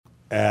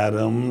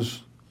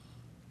Adams,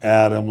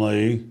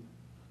 Adamley,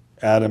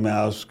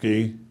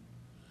 Adamowski,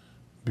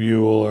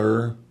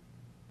 Bueller,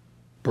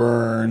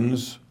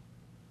 Burns,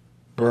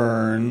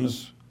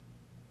 Burns,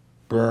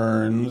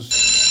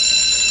 Burns.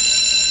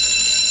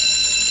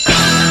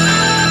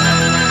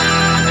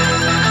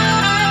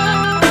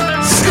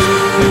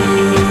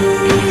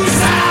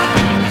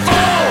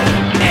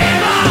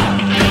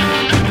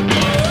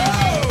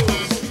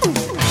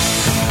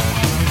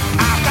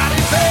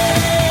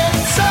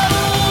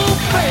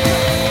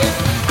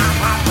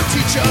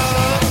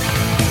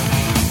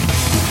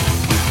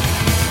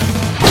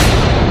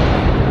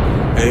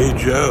 Hey,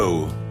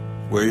 Joe,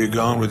 where you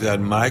going with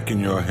that mic in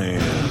your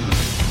hand?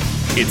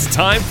 It's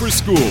time for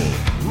school,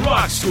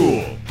 Rock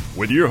School,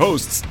 with your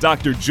hosts,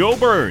 Dr. Joe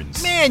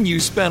Burns. Man, you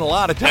spent a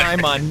lot of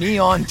time on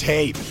neon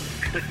tape. So,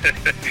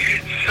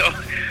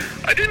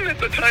 I didn't at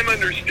the time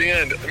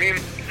understand. I mean,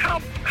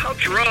 how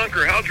drunk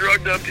or how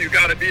drugged up do you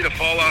got to be to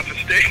fall off a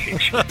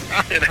stage?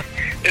 and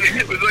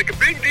it was like a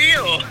big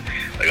deal.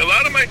 Like a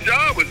lot of my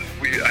job was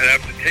I'd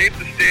have to tape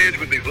the stage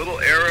with these little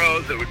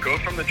arrows that would go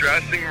from the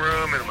dressing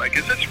room, and I'm like,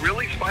 is this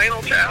really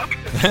Spinal Tap?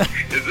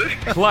 Is this?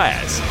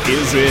 Class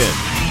is in.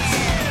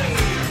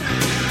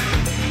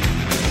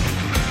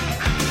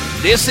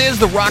 This is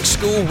the Rock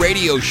School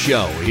Radio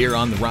Show here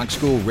on the Rock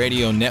School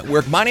Radio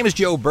Network. My name is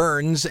Joe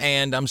Burns,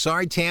 and I'm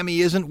sorry Tammy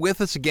isn't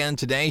with us again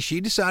today.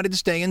 She decided to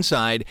stay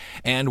inside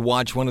and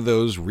watch one of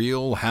those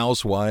Real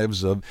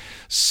Housewives of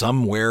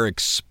somewhere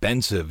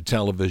expensive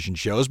television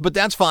shows, but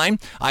that's fine.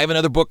 I have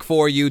another book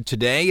for you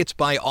today. It's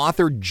by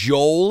author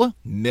Joel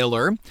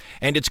Miller,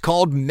 and it's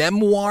called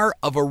Memoir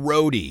of a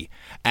Roadie.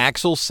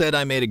 Axel said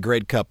I made a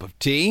great cup of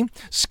tea.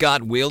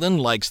 Scott Weiland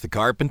likes the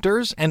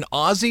Carpenters, and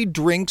Ozzy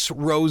drinks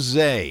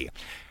rosé.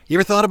 You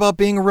ever thought about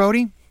being a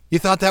roadie? You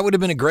thought that would have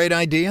been a great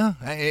idea?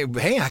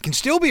 Hey, I can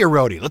still be a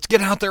roadie. Let's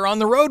get out there on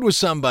the road with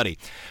somebody.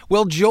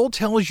 Well, Joel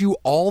tells you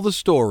all the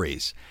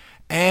stories,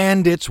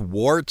 and it's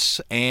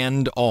warts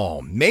and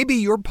all. Maybe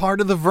you're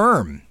part of the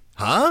Verm,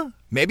 huh?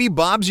 Maybe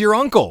Bob's your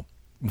uncle.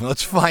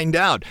 Let's find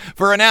out.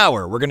 For an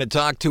hour, we're going to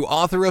talk to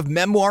author of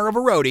Memoir of a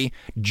Roadie,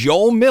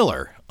 Joel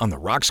Miller, on the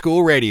Rock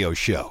School Radio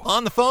Show.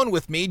 On the phone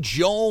with me,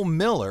 Joel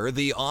Miller,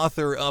 the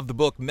author of the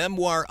book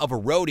Memoir of a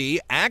Roadie.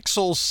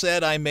 Axel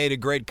said I made a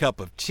great cup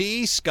of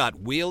tea. Scott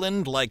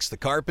Weiland likes the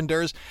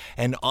Carpenters.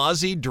 And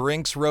Ozzy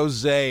drinks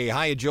rosé.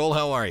 Hiya, Joel.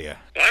 How are you?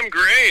 I'm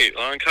great.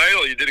 Long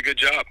title. You did a good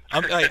job.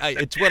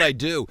 It's what I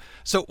do.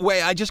 So,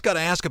 wait, I just got to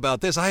ask about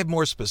this. I have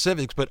more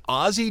specifics, but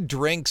Ozzy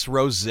drinks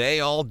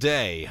rosé all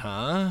day,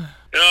 huh?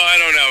 No, I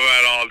don't know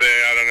about all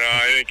day. I don't know.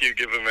 I think you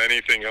give him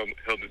anything,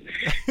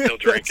 he'll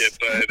drink it.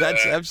 But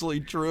that's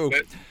absolutely true.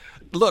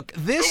 Look,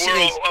 this is...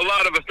 A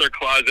lot of us are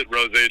closet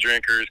rosé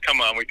drinkers.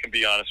 Come on, we can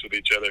be honest with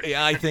each other.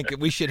 Yeah, I think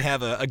we should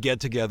have a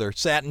get-together.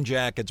 Satin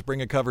jackets,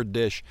 bring a covered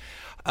dish.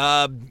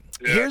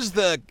 Here's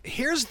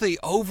the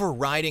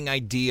overriding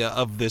idea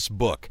of this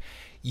book.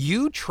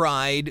 You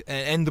tried,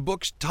 and the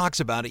book talks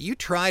about it, you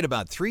tried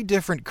about 3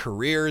 different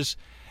careers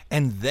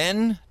and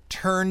then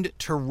turned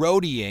to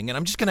roadieing. And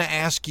I'm just going to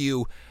ask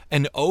you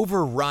an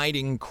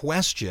overriding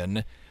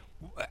question.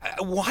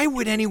 Why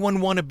would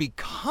anyone want to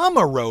become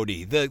a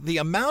roadie? The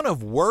amount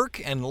of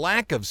work and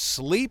lack of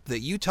sleep that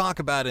you talk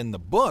about in the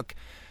book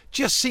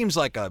just seems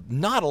like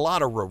not a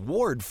lot of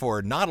reward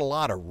for not a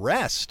lot of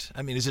rest.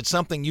 I mean, is it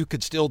something you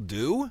could still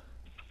do?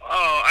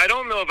 Oh, I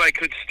don't know if I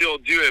could still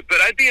do it, but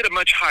I'd be at a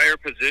much higher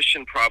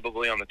position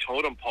probably on the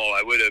totem pole.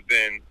 I would have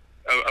been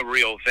a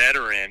real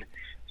veteran,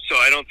 so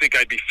I don't think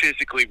I'd be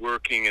physically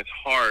working as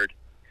hard.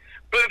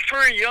 But for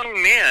a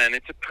young man,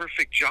 it's a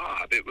perfect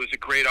job. It was a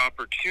great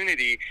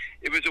opportunity.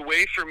 It was a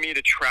way for me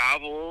to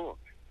travel,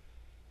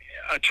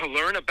 to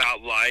learn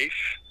about life.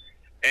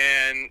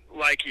 And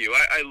like you,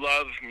 I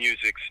love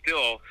music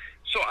still.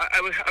 So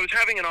I was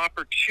having an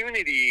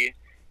opportunity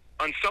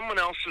on someone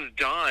else's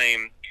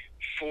dime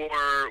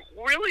for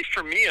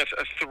me, a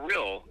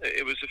thrill.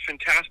 It was a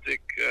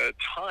fantastic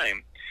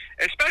time,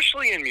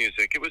 especially in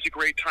music. It was a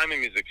great time in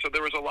music. So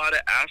there was a lot of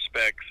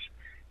aspects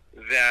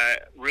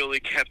that really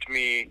kept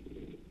me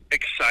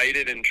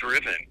excited and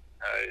driven.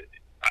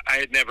 I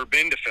had never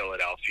been to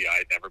Philadelphia. I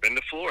had never been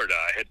to Florida.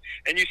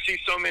 And you see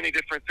so many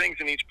different things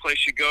in each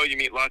place you go. You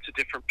meet lots of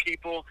different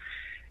people.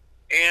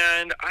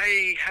 And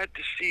I had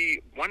to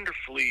see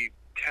wonderfully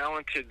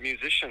talented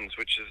musicians,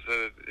 which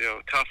is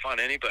tough on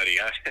anybody.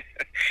 I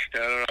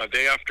don't know.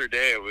 Day after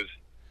day, it was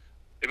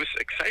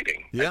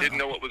exciting. Yeah. I didn't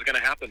know what was going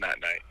to happen that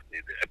night.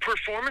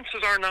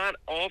 Performances are not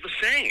all the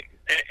same,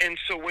 and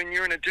so when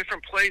you're in a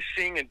different place,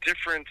 seeing a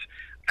different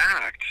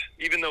act,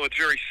 even though it's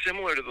very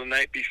similar to the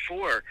night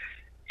before,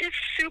 it's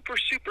super,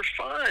 super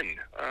fun.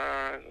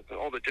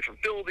 All the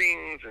different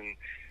buildings, and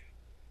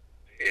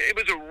it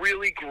was a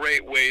really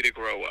great way to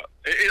grow up.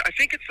 I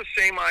think it's the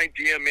same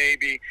idea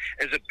maybe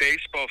as a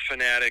baseball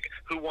fanatic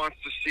who wants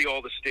to see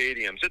all the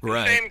stadiums. It's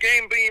the same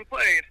game being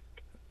played.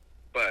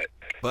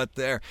 But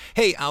there.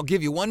 Hey, I'll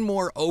give you one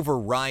more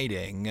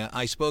overriding.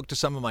 I spoke to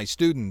some of my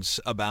students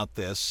about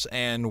this,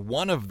 and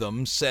one of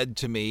them said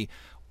to me,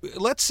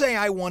 let's say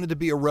I wanted to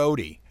be a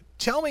roadie.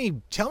 tell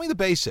me the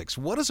basics.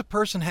 What does a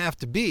person have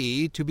to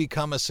be to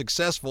become a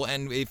successful,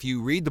 and if you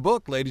read the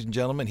book, ladies and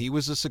gentlemen, he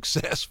was a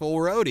successful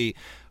roadie.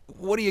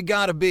 What do you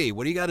got to be?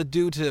 What do you got to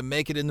do to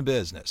make it in the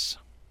business?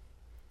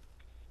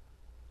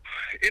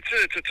 It's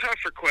a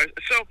tougher question.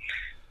 So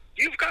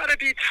you've got to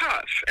be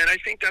tough, and I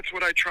think that's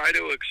what I try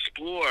to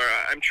explore.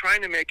 I'm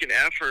trying to make an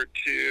effort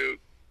to,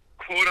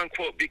 quote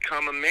unquote,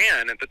 become a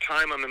man. At the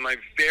time, I'm in my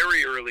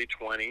very early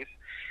 20s,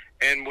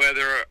 and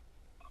whether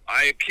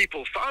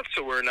people thought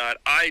so or not,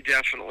 I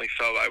definitely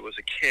felt I was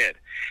a kid.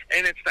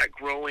 And it's that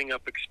growing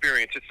up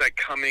experience. It's that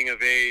coming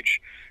of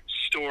age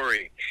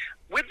story.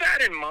 With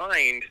that in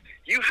mind,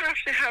 you have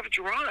to have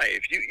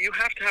drive. You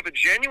have to have a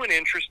genuine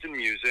interest in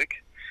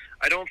music.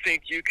 I don't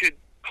think you could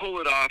pull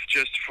it off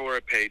just for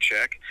a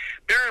paycheck.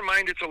 Bear in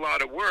mind, it's a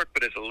lot of work,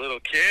 but as a little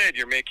kid,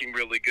 you're making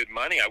really good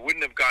money. I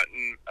wouldn't have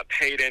gotten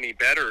paid any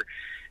better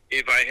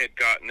if I had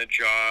gotten a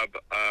job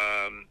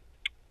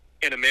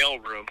in a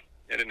mailroom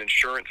at an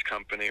insurance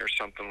company or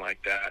something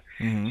like that.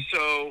 Mm-hmm.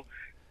 So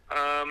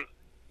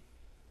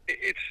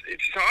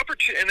it's an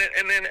opportunity.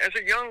 And then as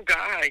a young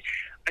guy,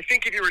 I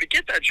think if you were to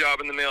get that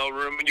job in the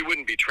mailroom, you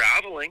wouldn't be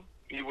traveling.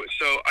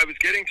 So I was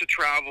getting to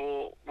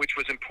travel, which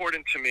was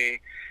important to me,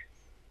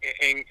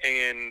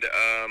 and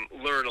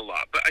learn a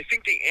lot. But I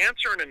think the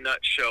answer in a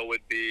nutshell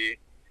would be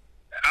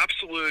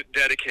absolute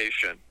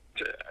dedication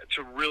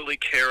to really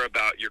care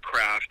about your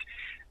craft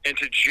and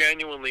to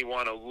genuinely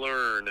want to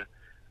learn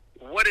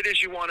what it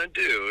is you want to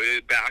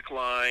do,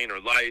 backline or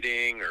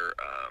lighting or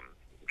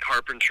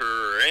carpenter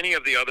or any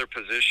of the other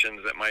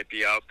positions that might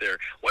be out there.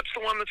 What's the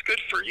one that's good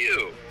for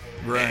you?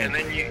 Right. And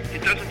then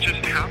it doesn't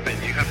just happen.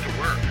 You have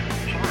to work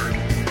hard.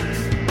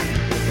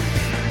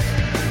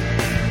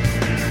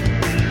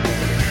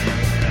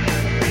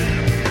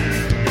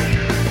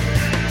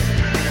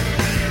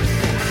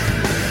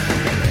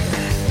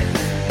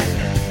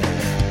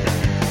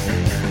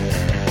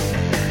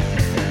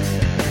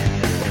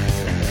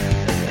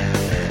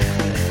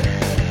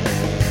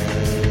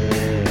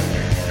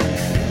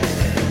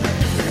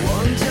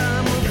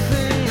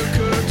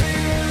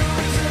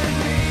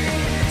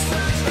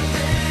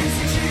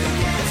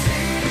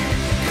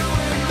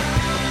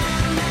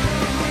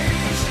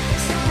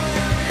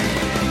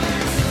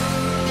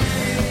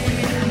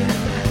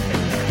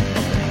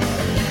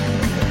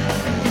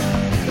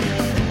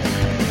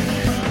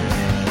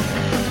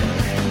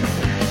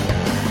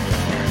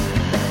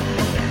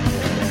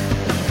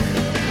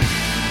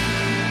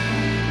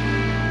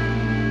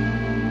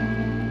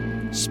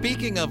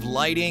 Speaking of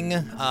lighting,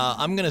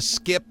 I'm going to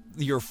skip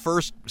your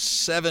first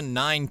 7,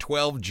 9,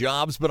 12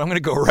 jobs, but I'm going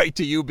to go right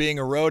to you being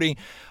a roadie.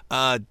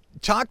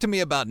 Talk to me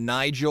about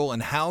Nigel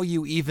and how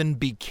you even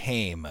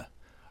became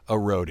a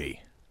roadie.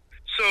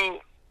 So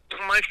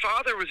my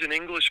father was an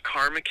English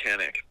car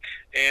mechanic,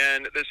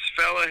 and this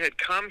fella had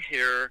come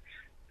here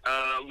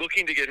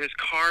looking to get his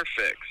car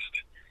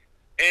fixed.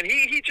 And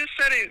he just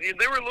said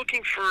they were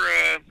looking for,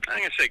 I'm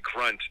going to say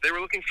grunt. They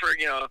were looking for,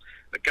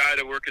 a guy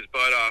to work his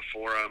butt off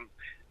for him.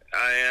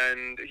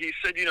 And he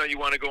said, you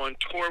want to go on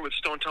tour with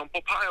Stone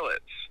Temple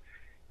Pilots.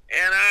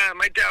 And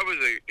my dad was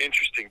an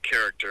interesting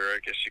character, I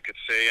guess you could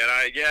say.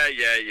 And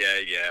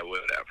yeah,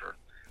 whatever.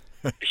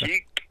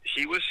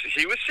 He was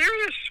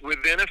serious.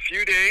 Within a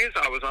few days,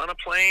 I was on a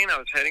plane. I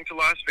was heading to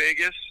Las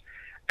Vegas,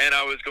 and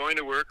I was going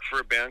to work for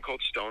a band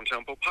called Stone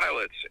Temple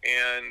Pilots.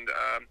 And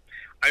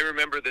I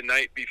remember the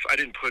night before, I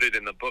didn't put it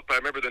in the book, but I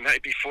remember the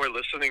night before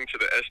listening to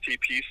the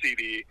STP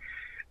CD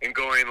and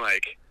going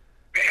like,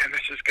 man,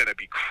 this is going to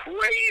be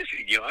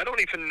crazy. I don't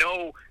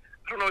know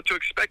what to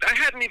expect. I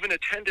hadn't even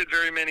attended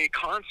very many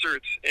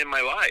concerts in my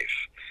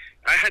life.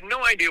 I had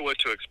no idea what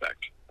to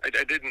expect. I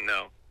didn't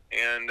know.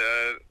 And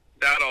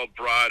that all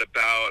brought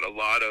about a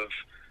lot of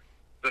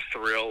the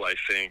thrill, I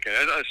think,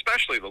 and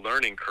especially the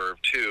learning curve,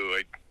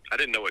 too. I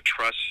didn't know what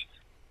trust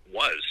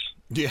was.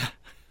 Yeah.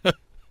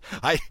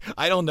 I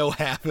don't know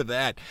half of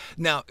that.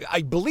 Now,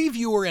 I believe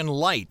you were in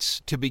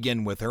lights to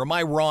begin with, or am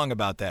I wrong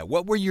about that?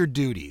 What were your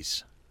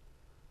duties?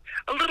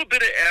 A little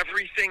bit of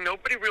everything.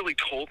 Nobody really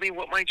told me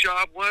what my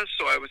job was,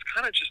 so I was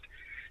kind of just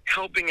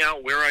helping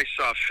out where I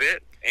saw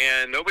fit,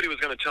 and nobody was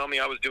going to tell me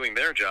I was doing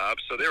their job,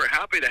 so they were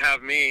happy to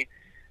have me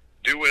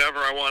do whatever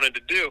I wanted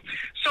to do.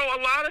 So a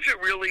lot of it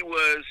really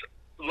was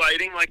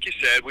lighting, like you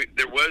said.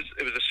 It was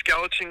a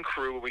skeleton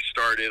crew when we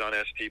started on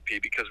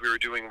STP because we were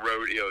doing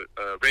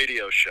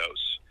radio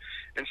shows.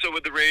 And so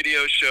with the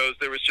radio shows,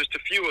 there was just a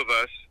few of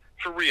us,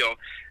 for real,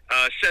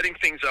 setting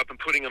things up and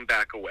putting them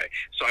back away.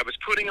 So I was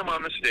putting them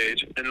on the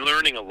stage and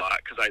learning a lot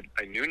because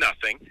I knew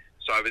nothing.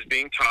 So I was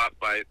being taught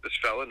by this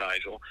fella,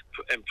 Nigel,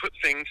 and put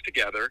things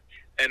together.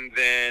 And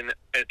then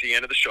at the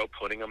end of the show,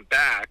 putting them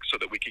back so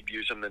that we could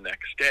use them the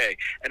next day.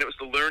 And it was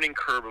the learning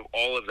curve of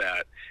all of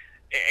that,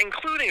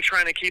 including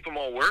trying to keep them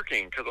all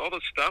working because all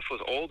the stuff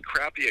was old,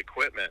 crappy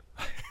equipment.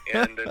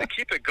 And to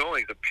keep it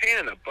going is a pain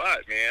in the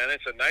butt, man.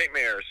 It's a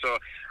nightmare. So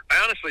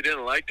I honestly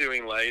didn't like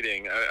doing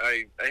lighting.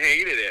 I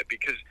hated it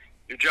because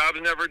your job's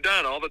never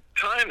done. All the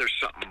time there's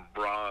something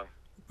wrong.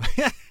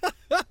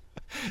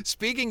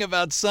 Speaking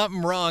about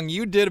something wrong,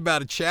 you did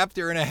about a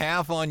chapter and a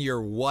half on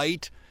your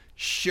white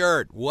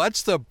shirt.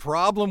 What's the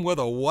problem with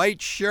a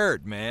white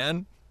shirt,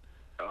 man?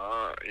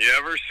 You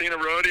ever seen a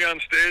roadie on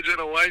stage in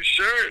a white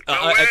shirt?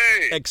 No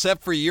way.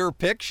 Except for your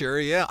picture,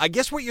 yeah. I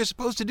guess what you're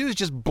supposed to do is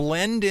just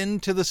blend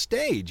into the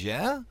stage,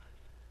 yeah?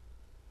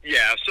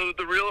 Yeah, so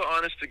the real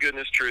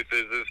honest-to-goodness truth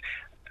is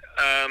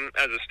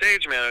as a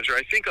stage manager,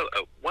 I think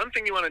one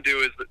thing you want to do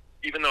is, that,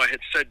 even though I had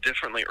said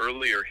differently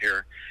earlier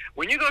here,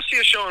 when you go see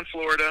a show in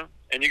Florida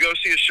and you go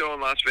see a show in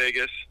Las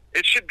Vegas,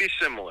 it should be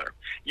similar.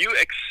 You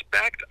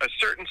expect a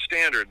certain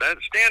standard. That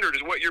standard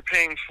is what you're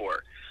paying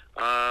for.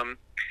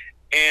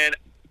 And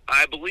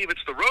I believe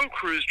it's the road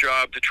crew's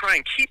job to try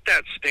and keep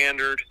that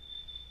standard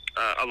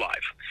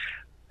alive.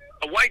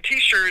 A white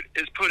T-shirt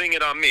is putting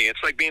it on me.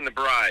 It's like being the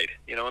bride.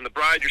 You know, and the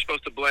bride, you're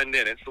supposed to blend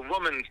in. It's the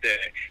woman's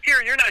day.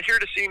 Here, you're not here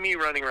to see me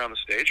running around the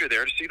stage. You're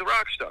there to see the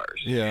rock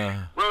stars.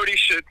 Yeah. Roadie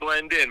should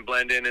blend in.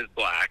 Blend in is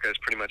black. That's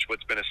pretty much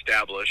what's been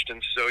established.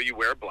 And so you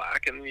wear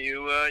black, and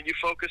you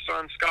focus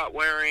on Scott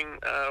wearing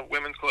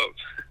women's clothes.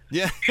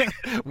 Yeah,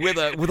 with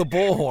a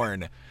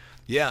bullhorn.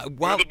 Yeah,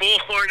 well, with a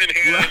bullhorn in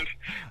hand,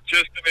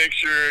 just to make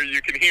sure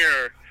you can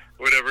hear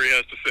whatever he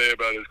has to say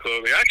about his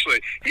clothing.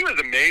 Actually, he was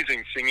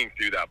amazing singing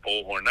through that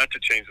bullhorn, not to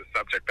change the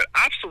subject, but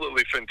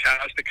absolutely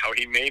fantastic how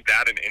he made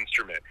that an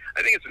instrument.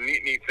 I think it's a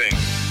neat thing.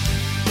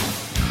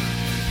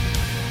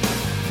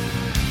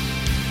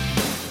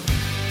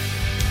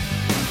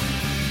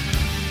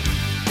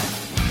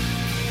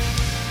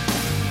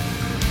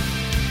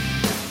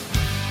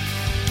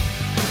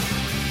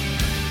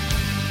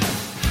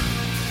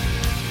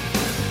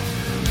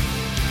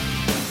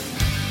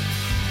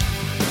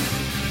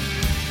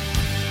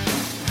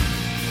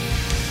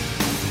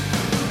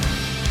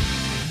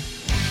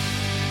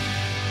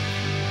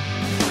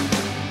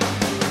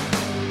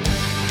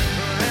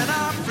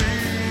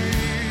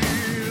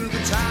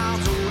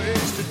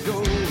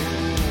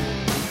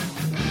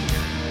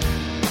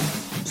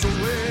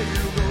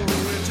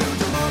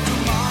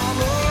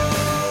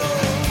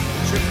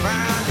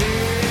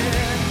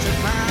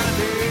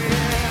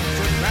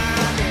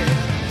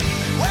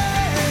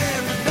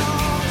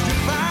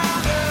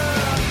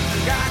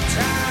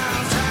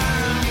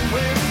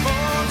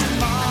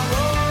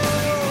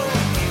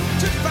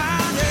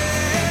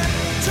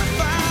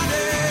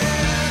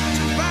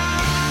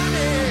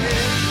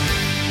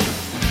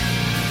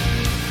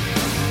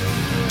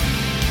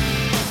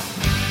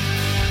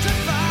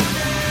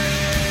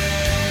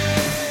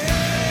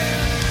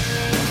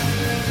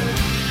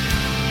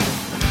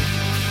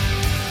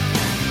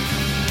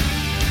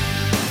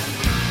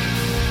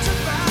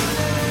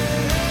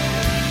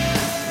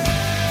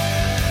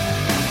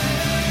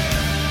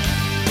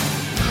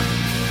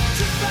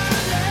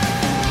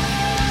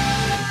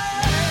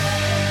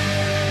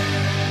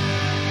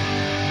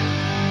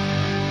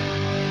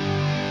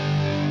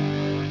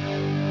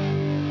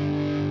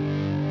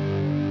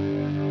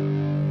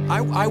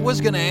 I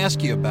was going to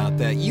ask you about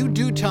that. You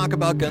do talk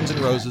about Guns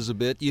N' Roses a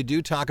bit. You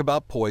do talk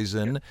about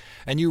Poison,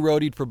 and you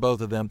roadied for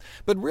both of them.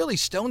 But really,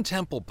 Stone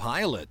Temple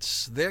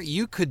Pilots, there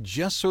you could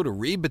just sort of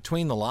read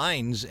between the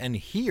lines and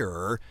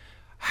hear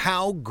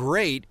how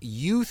great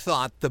you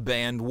thought the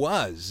band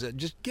was.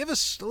 Just give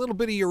us a little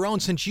bit of your own.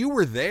 Since you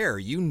were there,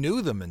 you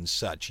knew them and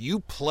such.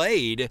 You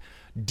played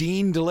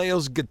Dean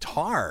DeLeo's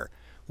guitar.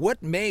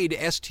 What made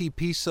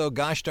STP so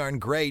gosh darn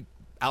great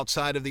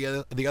outside of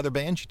the other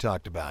bands you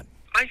talked about?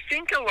 I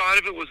think a lot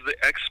of it was the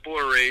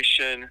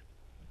exploration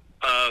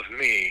of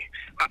me.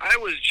 I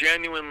was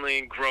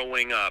genuinely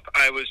growing up.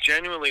 I was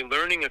genuinely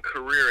learning a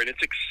career, and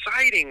it's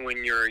exciting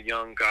when you're a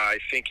young guy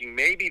thinking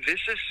maybe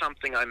this is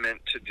something I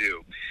meant to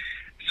do.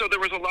 So there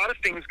was a lot of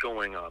things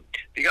going on.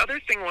 The other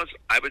thing was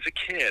I was a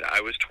kid.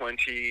 I was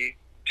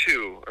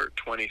 22 or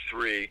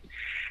 23,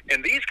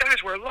 and these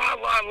guys were a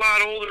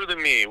lot older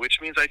than me,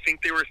 which means I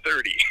think they were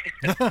 30.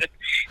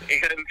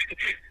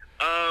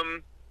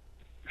 And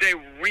they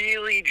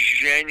really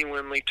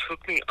genuinely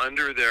took me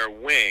under their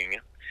wing,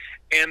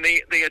 and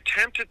they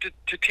attempted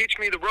to teach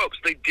me the ropes.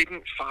 They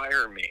didn't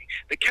fire me.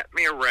 They kept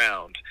me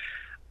around.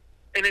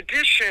 In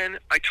addition,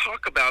 I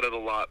talk about it a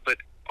lot, but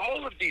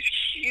all of these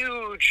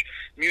huge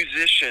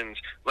musicians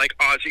like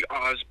Ozzy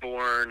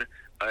Osbourne,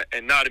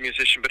 and not a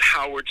musician, but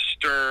Howard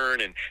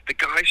Stern, and the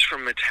guys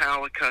from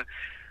Metallica,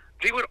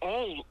 they would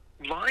all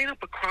line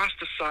up across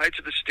the sides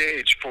of the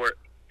stage for,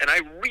 and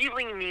I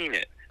really mean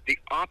it, the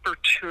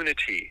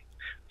opportunity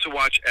to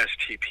watch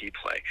STP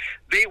play.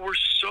 They were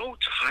so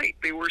tight.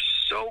 They were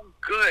so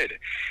good.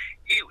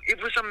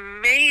 It was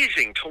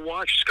amazing to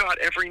watch Scott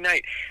every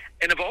night.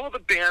 And of all the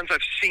bands I've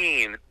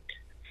seen,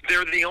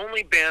 they're the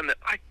only band that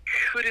I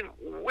couldn't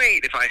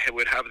wait if I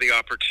would have the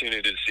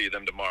opportunity to see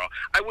them tomorrow.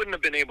 I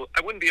wouldn't be able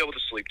to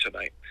sleep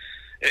tonight.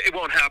 It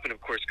won't happen, of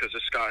course, because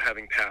of Scott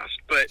having passed.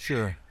 But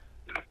sure,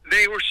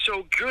 they were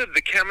so good.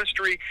 The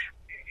chemistry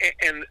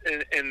and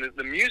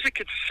the music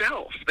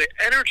itself, the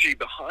energy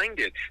behind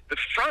it, the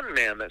front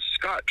man that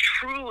Scott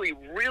truly,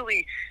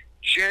 really,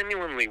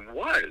 genuinely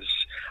was.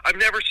 I've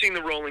never seen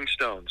the Rolling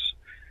Stones,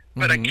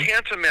 but I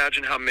can't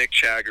imagine how Mick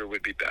Jagger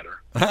would be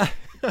better.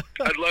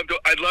 I'd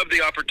love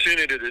the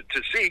opportunity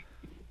to see.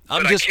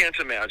 I can't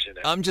imagine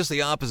it. I'm just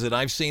the opposite.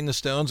 I've seen the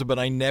Stones, but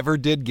I never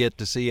did get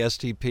to see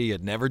STP.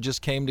 It never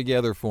just came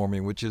together for me,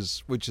 which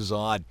is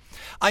odd.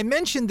 I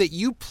mentioned that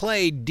you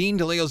played Dean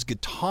DeLeo's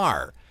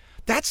guitar.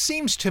 That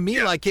seems to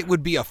me like it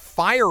would be a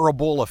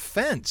fireable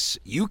offense.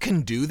 You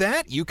can do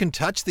that? You can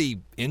touch the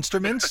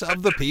instruments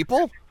of the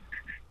people?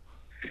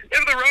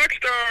 If the rock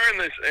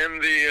star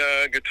and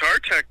the guitar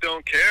tech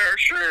don't care,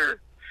 sure.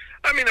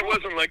 I mean, it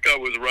wasn't like I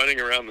was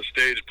running around the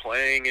stage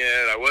playing it.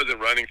 I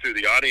wasn't running through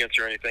the audience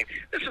or anything.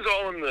 This is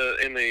all in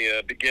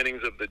the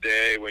beginnings of the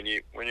day when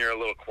you're a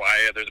little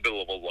quiet. There's a bit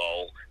of a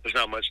lull. There's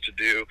not much to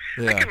do.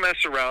 Yeah. I can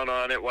mess around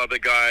on it while the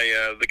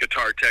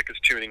guitar tech is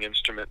tuning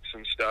instruments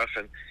and stuff.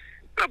 And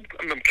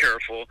I'm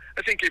careful.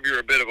 I think if you're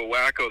a bit of a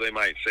wacko, they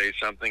might say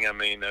something. I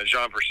mean,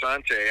 Jean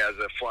Versante has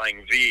a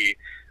flying V.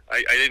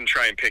 I didn't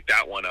try and pick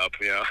that one up,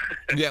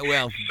 Yeah,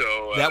 well,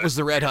 so, that was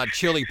the Red Hot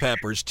Chili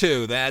Peppers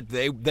too. That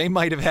they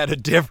might have had a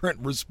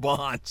different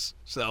response.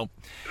 So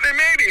they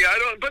maybe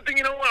but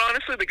you know what?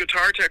 Honestly, the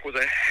guitar tech was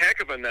a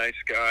heck of a nice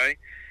guy,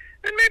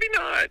 and maybe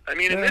not. I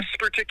mean, in this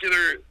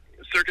particular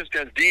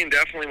circumstance, Dean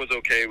definitely was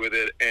okay with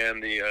it,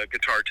 and the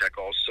guitar tech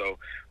also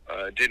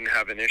didn't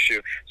have an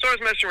issue. So I was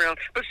messing around.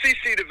 But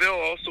C.C. DeVille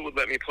also would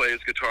let me play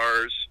his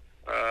guitars.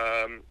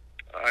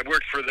 I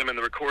worked for them in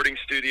the recording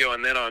studio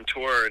and then on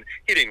tour, and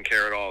he didn't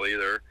care at all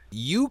either.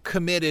 You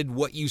committed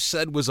what you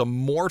said was a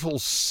mortal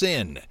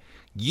sin.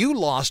 You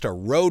lost a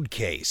road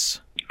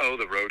case. Oh,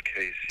 the road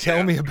case.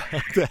 Tell me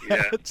about that.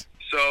 Yeah.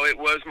 So it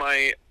was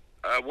my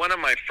one of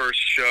my first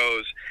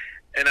shows,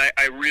 and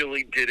I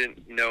really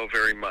didn't know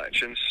very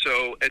much. And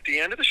so at the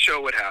end of the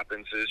show, what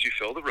happens is you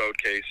fill the road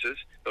cases.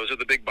 Those are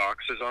the big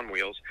boxes on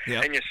wheels.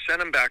 Yep. And you send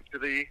them back to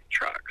the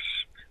trucks,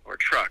 or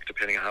truck,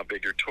 depending on how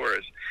big your tour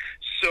is.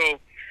 So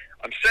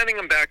I'm sending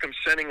them back,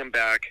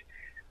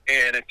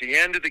 and at the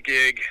end of the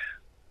gig,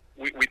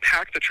 we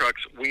pack the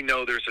trucks. We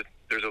know there's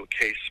a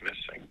case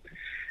missing.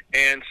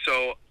 And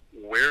so,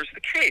 where's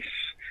the case?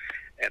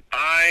 And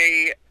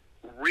I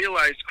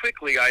realized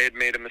quickly I had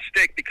made a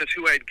mistake, because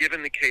who I had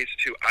given the case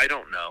to, I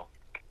don't know.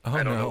 Oh,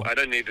 I don't know. I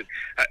don't even,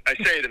 I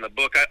say it in the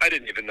book, I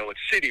didn't even know what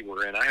city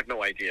we're in. I have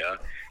no idea.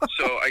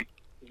 So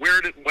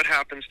what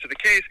happens to the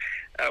case?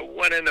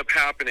 What ended up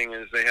happening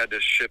is they had to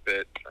ship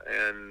it,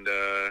 and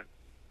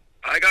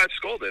I got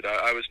scolded.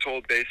 I was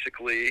told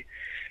basically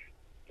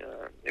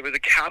it was a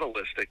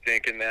catalyst, I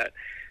think, in that,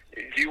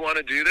 do you want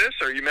to do this?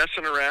 Are you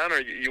messing around? Or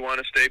you want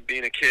to stay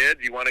being a kid?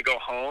 Do you want to go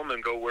home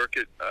and go work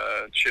at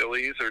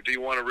Chili's? Or do you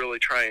want to really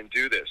try and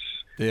do this?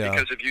 Yeah.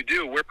 Because if you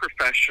do, we're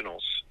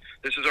professionals.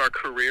 This is our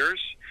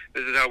careers.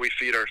 This is how we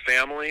feed our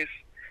families.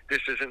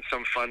 This isn't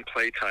some fun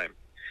playtime.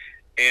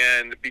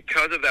 And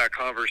because of that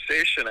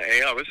conversation,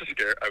 I was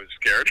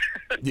scared.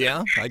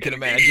 Yeah, I can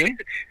imagine.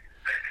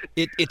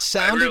 It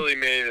sounded... I really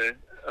made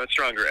a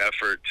stronger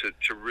effort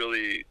to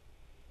really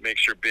make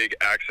sure big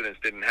accidents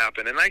didn't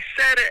happen. And I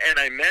said it and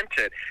I meant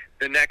it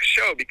the next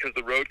show, because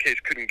the road case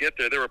couldn't get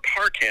there. There were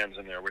park hands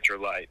in there, which are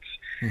lights.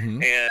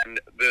 Mm-hmm. And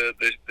the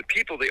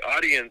people, the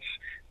audience,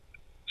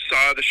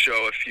 saw the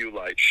show a few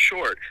lights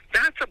short.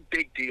 That's a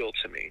big deal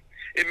to me.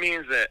 It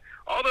means that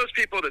all those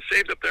people that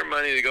saved up their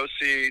money to go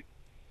see,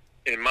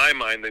 in my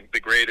mind, the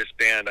greatest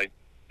band at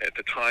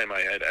the time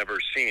I had ever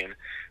seen,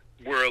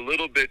 were a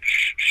little bit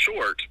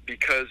short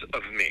because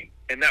of me.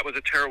 And that was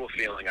a terrible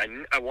feeling.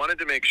 I wanted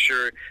to make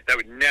sure that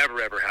would never,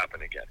 ever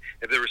happen again.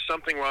 If there was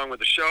something wrong with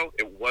the show,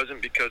 it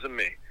wasn't because of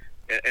me.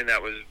 And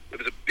it was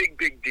a big,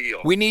 big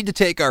deal. We need to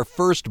take our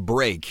first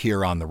break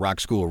here on the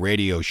Rock School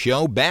Radio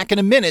Show. Back in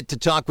a minute to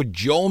talk with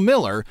Joel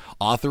Miller,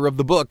 author of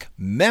the book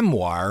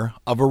Memoir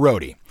of a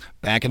Roadie.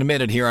 Back in a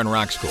minute here on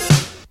Rock School.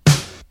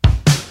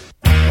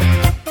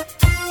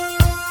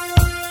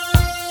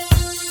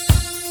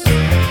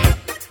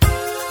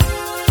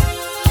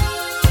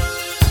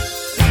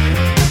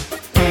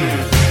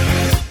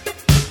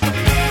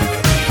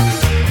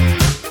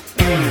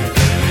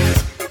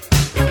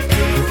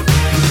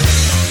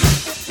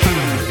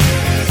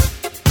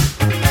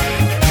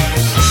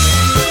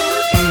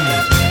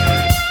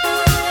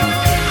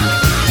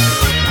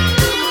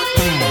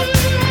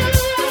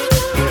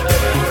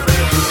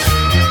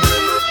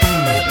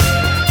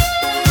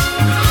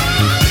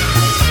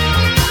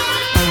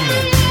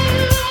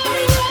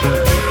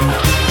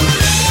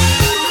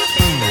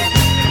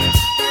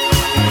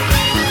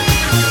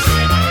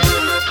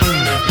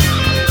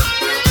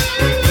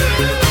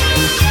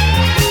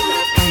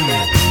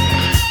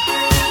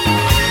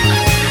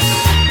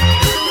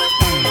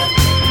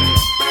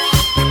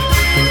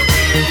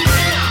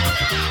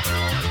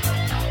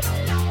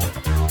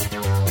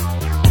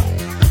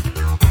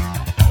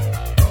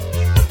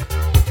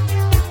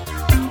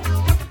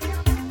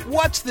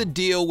 What's the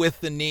deal with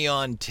the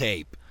neon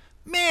tape?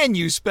 Man,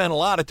 you spent a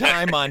lot of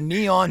time on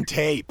neon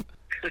tape.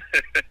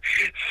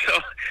 So,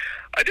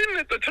 I didn't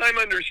at the time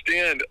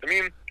understand. I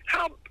mean,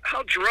 how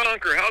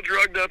drunk or how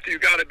drugged up do you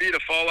got to be to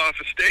fall off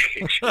a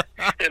stage?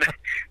 and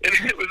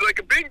it was like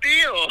a big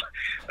deal.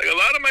 Like, a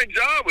lot of my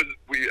job was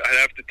I'd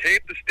have to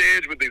tape the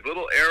stage with these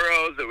little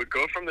arrows that would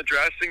go from the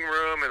dressing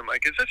room, and I'm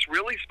like, is this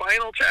really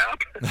Spinal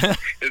Tap?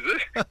 Is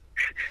this?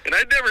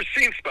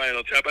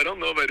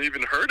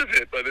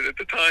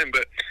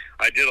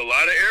 I did a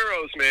lot of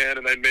arrows, man,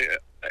 and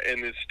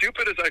and as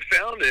stupid as I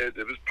found it,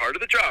 it was part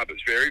of the job. It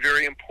was very,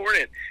 very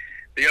important.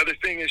 The other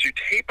thing is you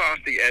tape off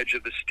the edge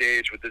of the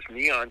stage with this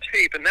neon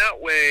tape, and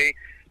that way,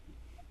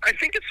 I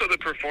think it's so the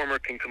performer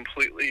can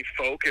completely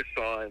focus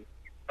on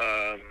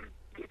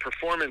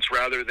performance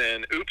rather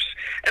than oops.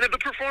 And if the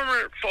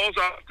performer falls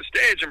off the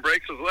stage and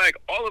breaks his leg,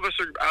 all of us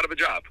are out of a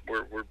job.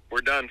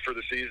 We're done for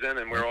the season,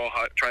 and we're all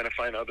trying to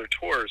find other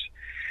tours.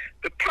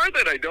 The part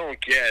that I don't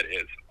get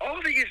is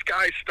all these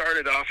guys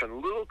started off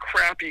in little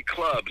crappy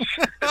clubs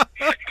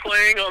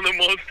playing on the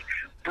most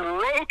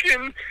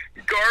broken,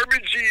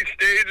 garbagey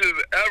stages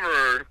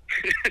ever.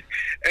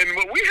 And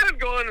what we had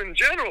going in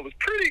general was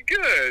pretty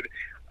good.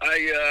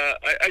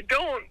 I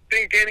don't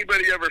think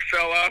anybody ever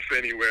fell off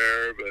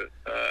anywhere, but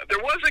there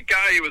was a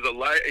guy.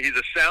 He's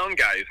a sound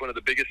guy. He's one of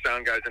the biggest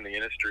sound guys in the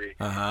industry,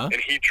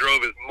 and he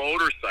drove his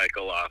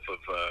motorcycle off of.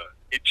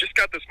 He just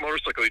got this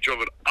motorcycle. He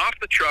drove it off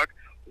the truck,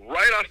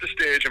 right off the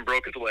stage, and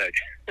broke his leg.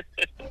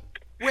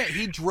 Wait,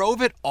 he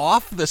drove it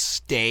off the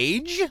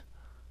stage?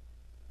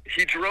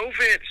 He drove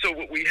it.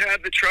 So we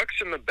had the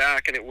trucks in the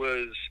back, and it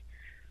was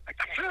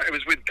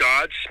with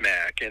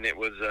Godsmack, and it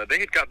was they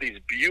had got these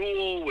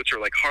Buell, which are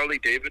like Harley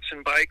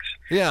Davidson bikes.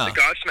 Yeah. The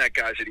Godsmack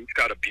guys had each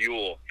got a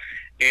Buell,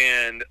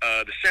 and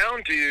the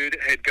sound dude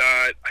had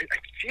got. I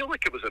feel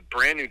like it was a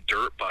brand new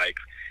dirt bike,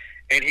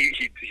 and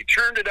he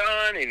turned it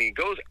on, and he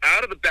goes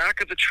out of the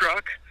back of the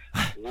truck,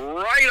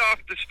 right off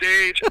the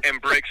stage,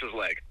 and breaks his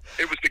leg.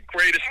 It was the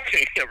greatest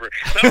thing ever.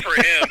 Not for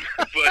him,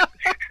 but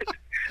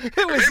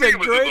it was maybe the it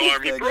was greatest his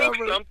arm. He thing broke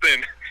ever.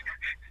 something.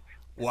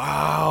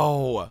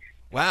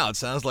 Wow, it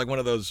sounds like one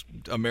of those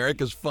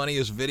America's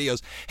Funniest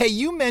Videos. Hey,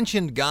 you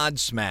mentioned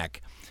Godsmack,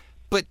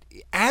 but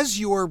as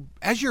you're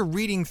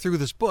reading through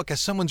this book,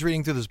 as someone's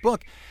reading through this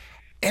book,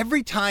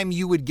 every time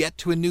you would get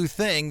to a new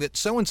thing that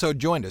so-and-so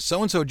joined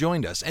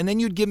us, and then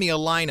you'd give me a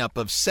lineup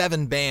of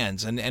 7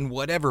 bands and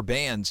whatever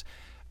bands.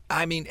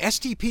 I mean,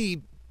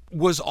 STP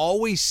was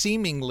always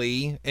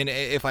seemingly, and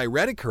if I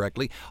read it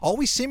correctly,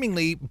 always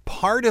seemingly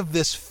part of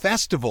this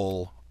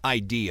festival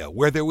idea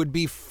where there would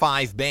be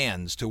 5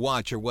 bands to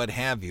watch or what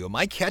have you. Am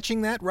I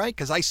catching that right?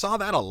 Because I saw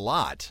that a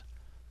lot.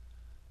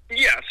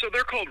 Yeah, so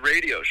they're called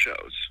radio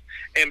shows.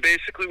 And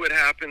basically what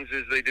happens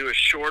is they do a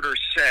shorter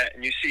set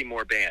and you see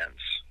more bands.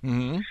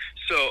 Mm-hmm.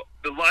 So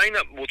the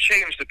lineup will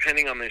change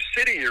depending on the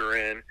city you're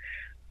in,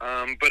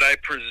 but I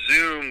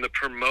presume the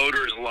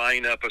promoters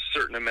line up a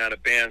certain amount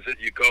of bands that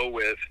you go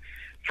with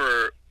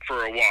for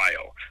a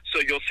while. So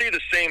you'll see the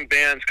same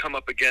bands come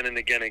up again and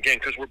again and again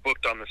because we're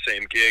booked on the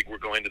same gig, we're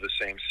going to the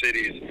same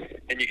cities,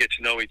 and you get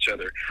to know each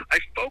other. I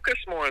focus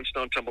more on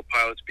Stone Temple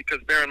Pilots because,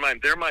 bear in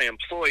mind, they're my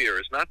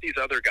employers, not these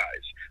other guys.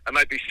 I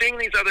might be seeing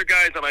these other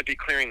guys, I might be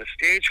clearing the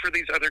stage for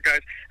these other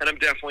guys, and I'm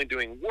definitely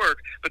doing work,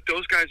 but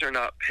those guys are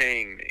not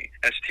paying me.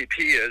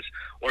 STP is,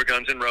 or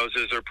Guns N'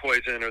 Roses, or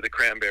Poison, or The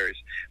Cranberries.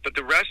 But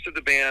the rest of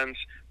the bands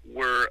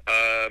were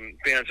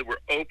bands that were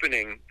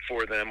opening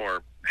for them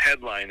or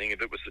headlining,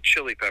 if it was the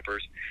Chili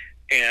Peppers,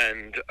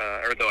 and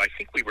although I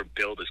think we were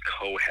billed as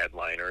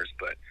co-headliners,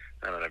 but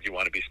I don't know if you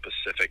want to be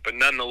specific. But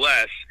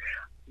nonetheless,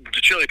 the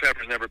Chili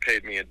Peppers never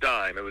paid me a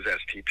dime. It was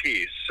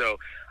STP. So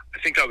I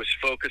think I was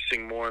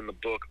focusing more in the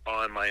book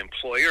on my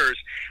employers,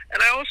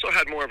 and I also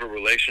had more of a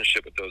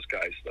relationship with those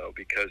guys, though,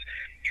 because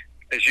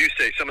as you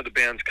say, some of the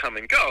bands come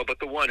and go, but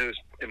the one who's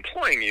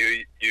employing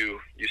you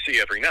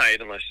see every night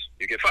unless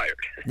you get fired.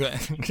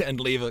 and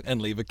leave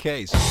a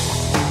case.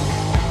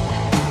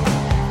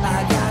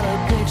 I got a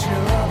picture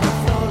of a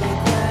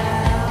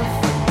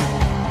photograph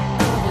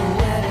of a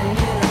wedding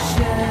in a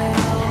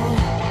shell.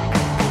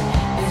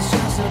 It's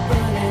just a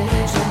burning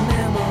itch of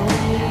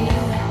memory.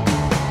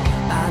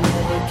 I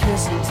never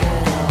kiss and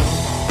tell.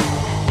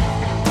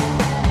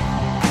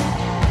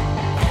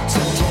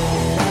 So turn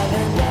it up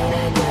and down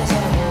and there's a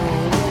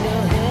hole in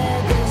your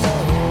head. There's a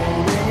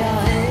hole in your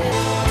head.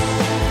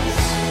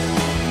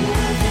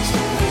 Nothing's to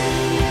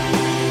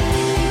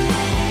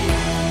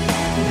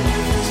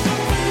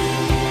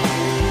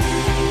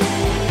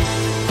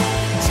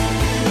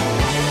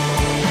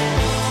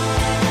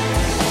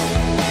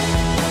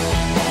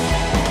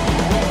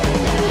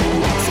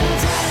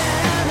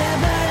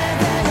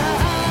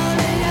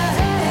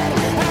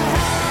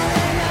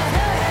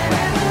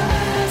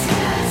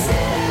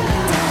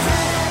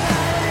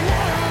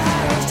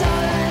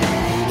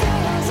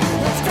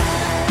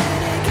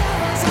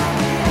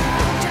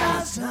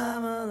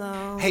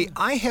Hey,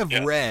 I have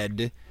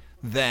read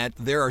that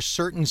there are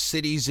certain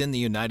cities in the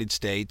United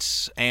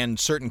States and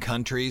certain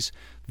countries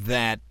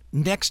that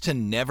next to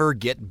never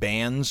get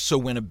bands, so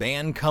when a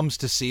band comes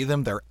to see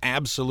them, they're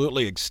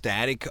absolutely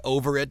ecstatic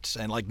over it,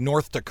 and like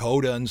North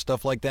Dakota and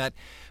stuff like that.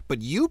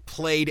 But you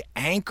played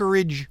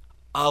Anchorage,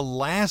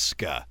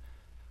 Alaska.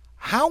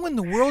 How in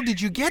the world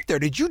did you get there?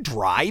 Did you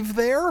drive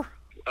there?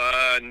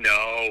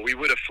 No, we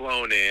would have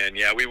flown in.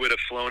 Yeah, we would have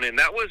flown in.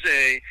 That was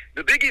the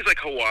biggie's like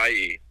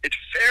Hawaii. It's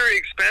very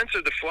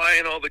expensive to fly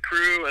in all the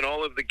crew and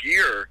all of the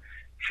gear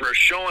for a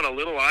show on a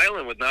little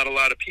island with not a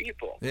lot of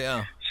people.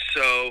 Yeah.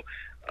 So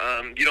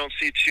you don't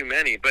see too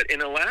many. But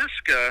in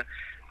Alaska,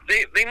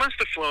 They must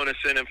have flown us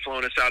in and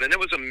flown us out, and it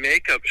was a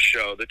makeup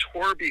show. The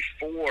tour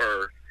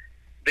before,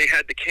 they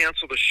had to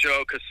cancel the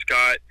show because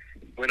Scott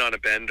went on a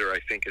bender, I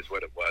think is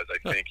what it was. I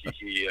think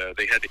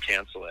they had to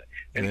cancel it.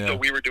 And so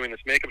we were doing this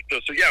makeup show.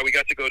 So, yeah, we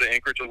got to go to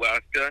Anchorage,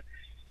 Alaska,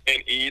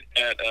 and eat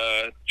at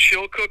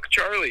Chill Cook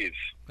Charlie's.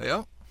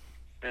 Yeah.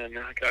 And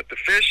I got the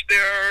fish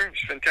there. It was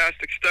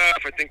fantastic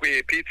stuff. I think we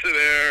ate pizza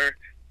there.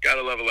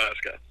 Gotta love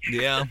Alaska.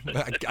 Yeah,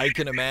 I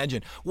can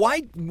imagine.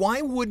 Why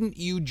wouldn't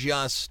you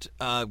just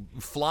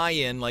fly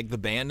in, like the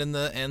band and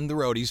the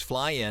Roadies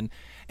fly in,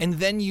 and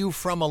then you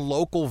from a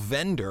local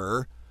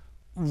vendor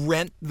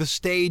rent the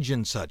stage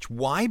and such?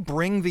 Why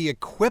bring the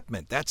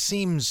equipment? That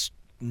seems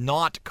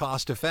not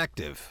cost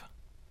effective.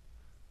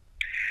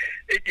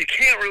 You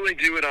can't really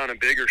do it on a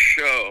bigger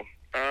show.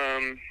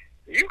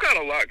 You've got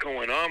a lot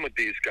going on with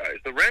these guys.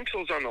 The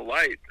rentals on the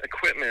light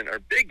equipment are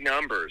big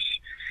numbers.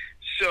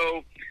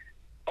 So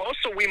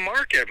also we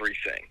mark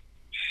everything.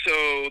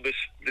 So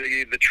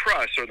the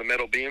truss or the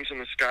metal beams in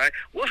the sky,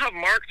 we'll have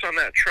marks on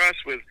that truss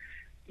with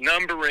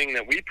numbering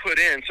that we put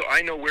in, so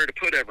I know where to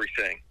put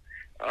everything.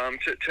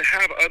 To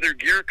have other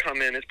gear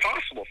come in is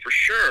possible for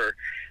sure,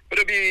 but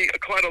it'll be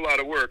quite a lot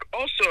of work.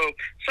 Also,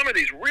 some of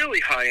these really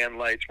high-end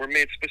lights were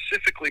made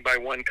specifically by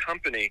one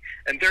company,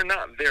 and they're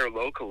not there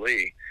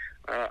locally.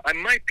 I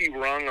might be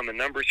wrong on the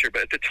numbers here,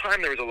 but at the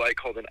time there was a light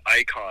called an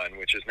Icon,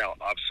 which is now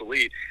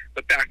obsolete,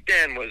 but back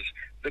then was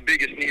the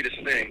biggest,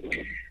 neatest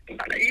thing.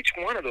 Each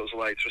one of those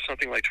lights was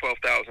something like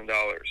 $12,000.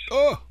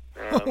 Oh!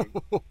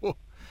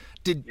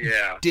 Did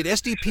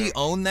SDP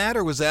own that,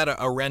 or was that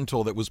a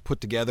rental that was put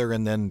together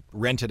and then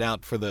rented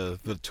out for the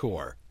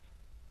tour?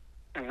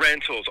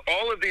 Rentals.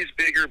 All of these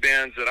bigger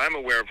bands that I'm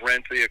aware of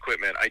rent the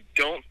equipment. I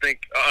don't think,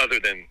 other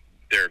than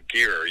their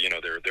gear,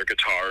 their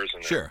guitars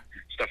and their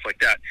stuff like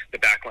that, the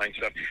backline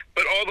stuff.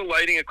 But all the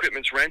lighting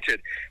equipment's rented.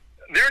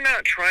 They're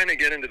not trying to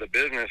get into the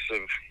business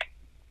of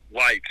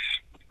lights.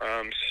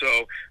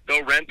 So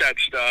they'll rent that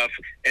stuff,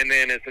 and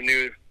then as the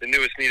newest,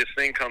 neatest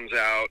thing comes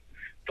out,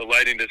 the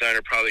lighting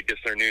designer probably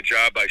gets their new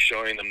job by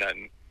showing them that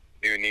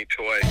new neat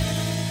toy.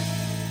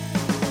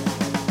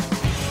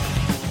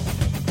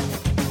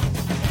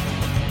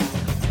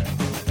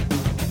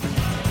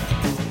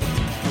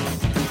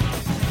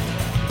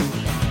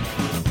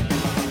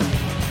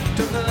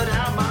 To put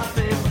out my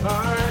favorite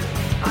part,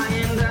 I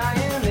am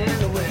dying in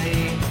the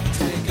way.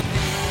 Take a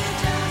minute,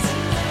 just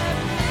let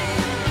me.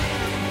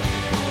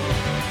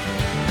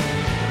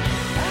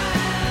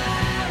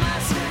 I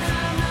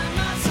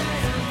myself,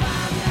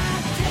 I'm not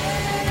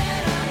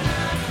dead, I'm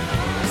not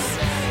for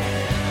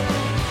sale.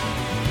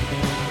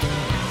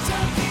 So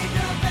keep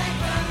your back,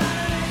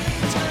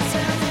 just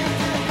let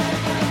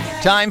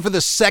me. Time for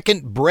the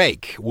second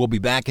break. We'll be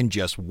back in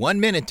just 1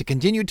 minute to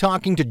continue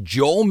talking to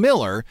Joel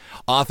Miller,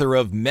 author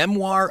of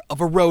Memoir of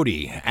a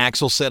Roadie.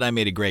 Axel said I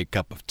made a great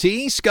cup of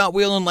tea. Scott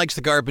Weiland likes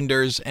the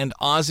Carpenters, and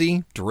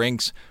Ozzy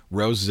drinks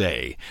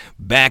rosé.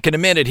 Back in a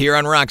minute here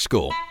on Rock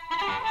School.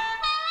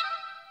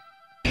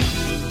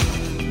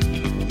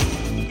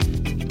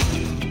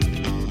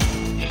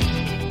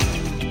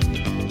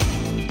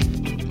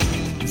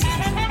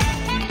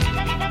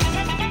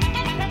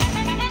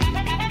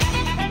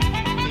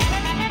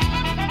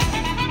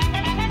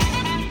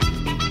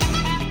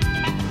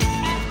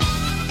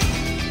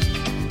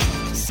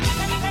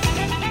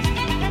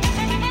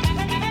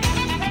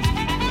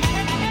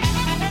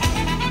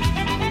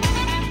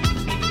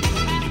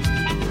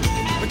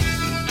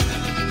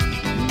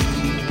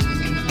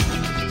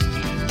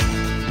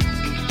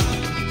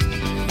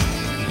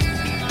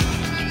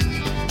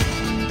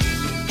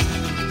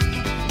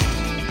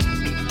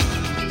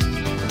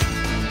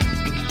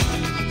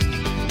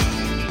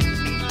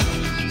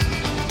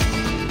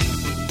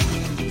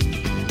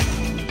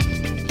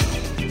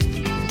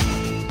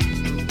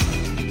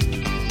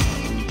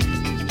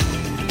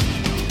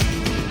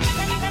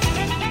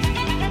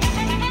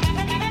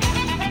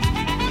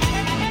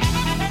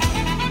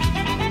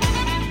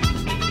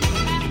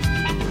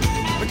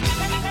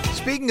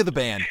 Speaking of the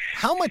band,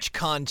 how much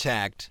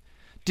contact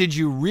did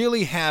you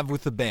really have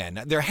with the band?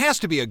 There has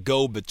to be a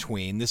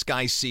go-between. This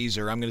guy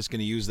Caesar, I'm just going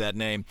to use that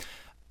name.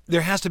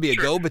 There has to be a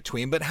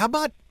go-between, but how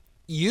about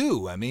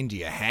you? I mean, do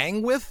you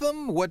hang with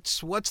them? What's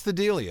the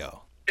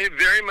dealio? It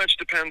very much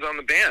depends on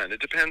the band. It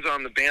depends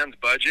on the band's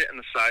budget and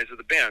the size of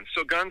the band.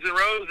 So Guns N'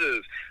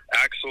 Roses,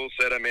 Axl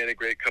said I made a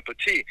great cup of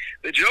tea.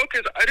 The joke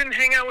is I didn't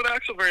hang out with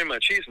Axl very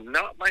much. He's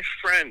not my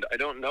friend. I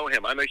don't know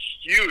him. I'm a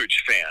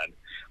huge fan.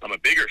 I'm a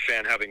bigger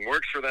fan having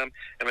worked for them.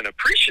 I'm an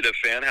appreciative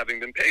fan having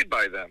been paid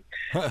by them.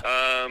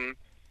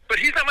 But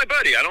he's not my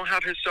buddy. I don't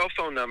have his cell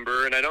phone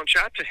number, and I don't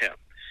chat to him.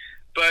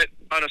 But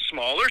on a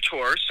smaller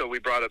tour, so we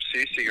brought up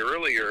Cece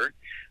earlier,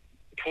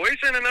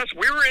 Poison and us,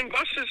 we were in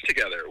buses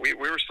together. We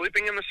were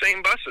sleeping in the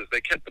same buses.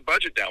 They kept the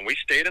budget down. We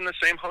stayed in the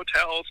same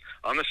hotels,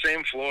 on the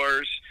same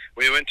floors.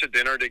 We went to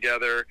dinner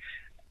together.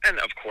 And,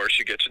 of course,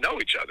 you get to know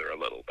each other a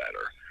little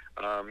better.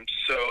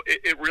 So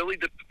it really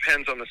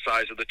depends on the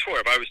size of the tour.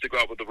 If I was to go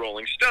out with the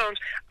Rolling Stones,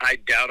 I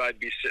doubt I'd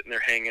be sitting there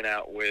hanging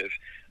out with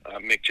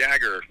Mick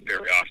Jagger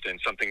very often.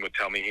 Something would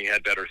tell me he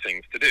had better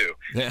things to do.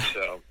 Yeah.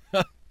 So,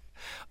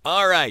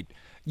 All right.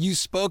 You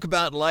spoke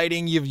about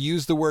lighting. You've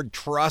used the word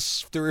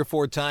trust 3 or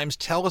 4 times.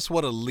 Tell us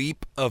what a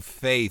leap of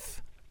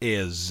faith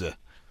is.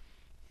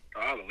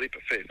 the leap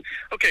of faith.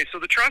 Okay, so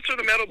the truss are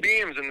the metal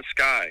beams in the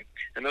sky,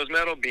 and those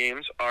metal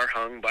beams are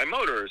hung by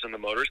motors, and the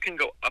motors can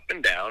go up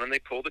and down, and they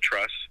pull the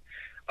truss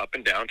up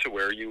and down to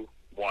where you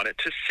want it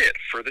to sit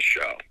for the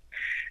show.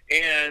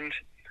 And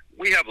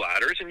we have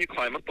ladders, and you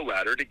climb up the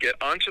ladder to get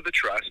onto the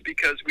truss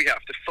because we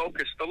have to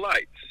focus the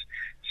lights.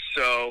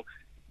 So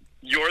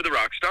you're the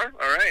rock star,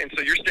 all right? And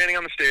so you're standing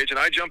on the stage, and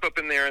I jump up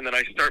in there, and then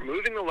I start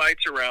moving the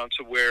lights around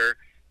to where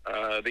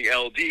the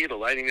LD, the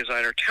lighting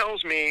designer,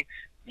 tells me,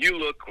 you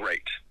look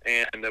great.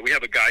 And we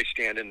have a guy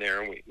stand in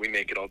there, and we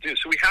make it all do.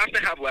 So we have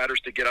to have ladders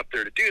to get up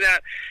there to do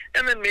that,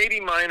 and then maybe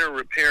minor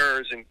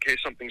repairs in case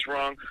something's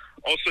wrong.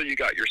 Also, you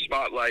got your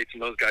spotlights,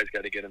 and those guys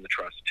got to get in the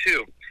truss,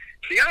 too.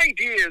 The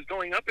idea is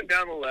going up and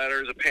down the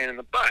ladder is a pain in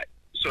the butt.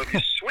 So if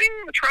you swing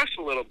the truss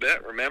a little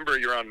bit, remember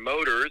you're on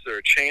motors, there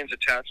are chains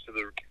attached to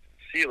the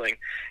ceiling,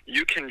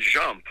 you can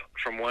jump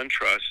from one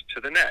truss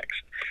to the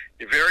next.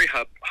 You're very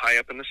high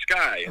up in the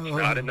sky. It's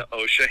not in the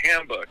OSHA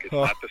handbook. It's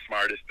not the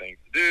smartest thing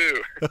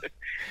to do.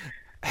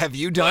 Have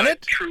you done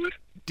it? Truth.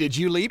 Did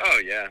you leap? Oh,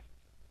 yeah.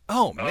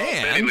 Oh, Many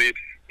man. leaps.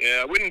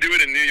 Yeah, I wouldn't do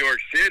it in New York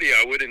City.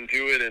 I wouldn't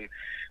do it in,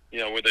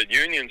 where the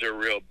unions are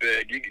real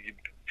big.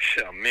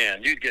 Oh,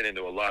 man, you'd get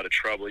into a lot of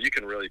trouble. You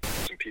can really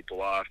piss some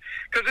people off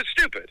because it's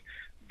stupid.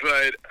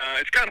 But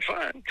it's kind of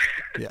fun.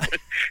 Yeah.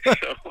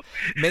 So,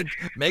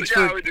 makes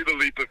I would do the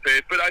leap of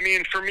faith. But, I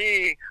mean, for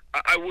me,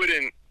 I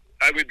wouldn't.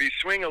 I would be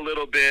swing a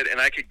little bit,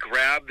 and I could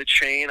grab the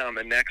chain on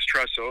the next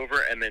truss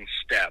over and then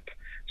step.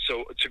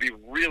 So, to be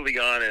really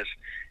honest,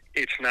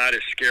 it's not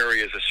as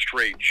scary as a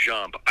straight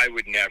jump. I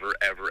would never,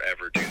 ever,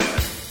 ever do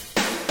that.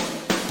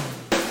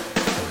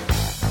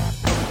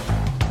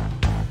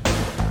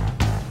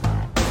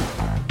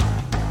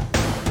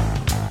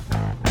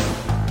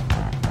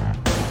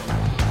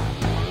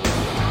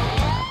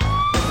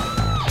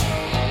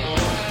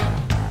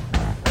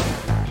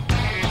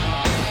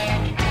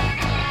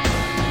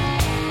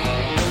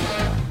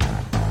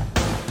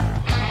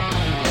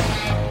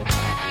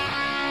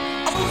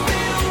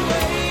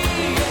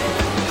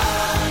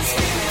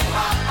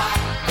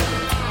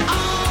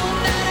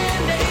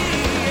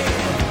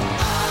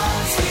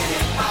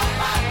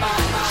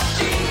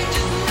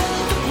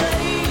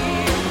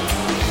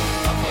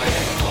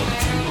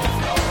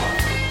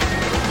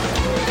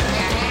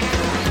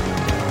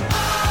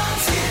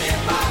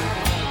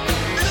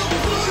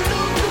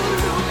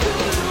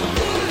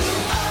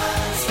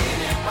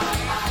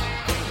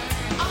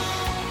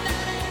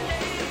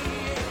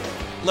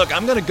 Look,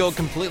 I'm going to go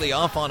completely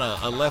off on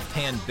a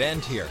left-hand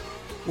bend here.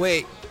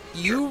 Wait,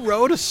 you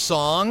wrote a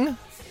song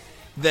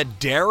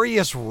that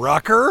Darius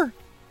Rucker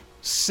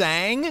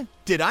sang?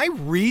 Did I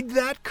read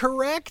that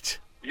correct?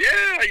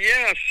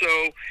 Yeah.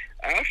 So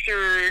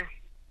after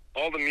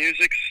all the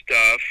music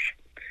stuff,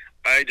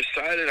 I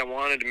decided I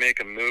wanted to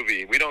make a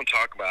movie. We don't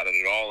talk about it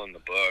at all in the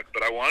book,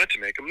 but I wanted to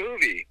make a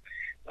movie.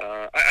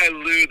 I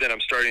allude that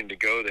I'm starting to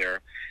go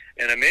there.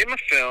 And I made my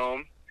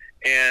film,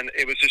 and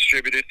it was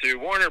distributed through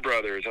Warner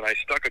Brothers, and I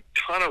stuck a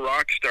ton of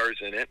rock stars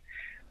in it,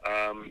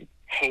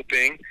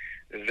 hoping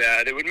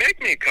that it would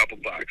make me a couple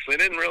bucks. They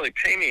didn't really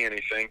pay me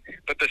anything,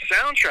 but the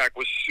soundtrack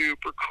was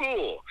super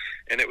cool,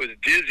 and it was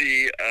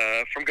Dizzy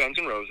from Guns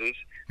N' Roses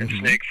and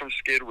Snake from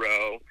Skid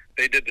Row.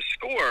 They did the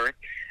score,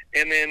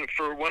 and then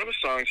for one of the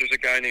songs, there's a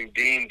guy named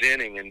Dean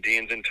Dinning, and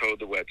Dean's in Toad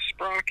the Wet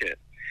Sprocket.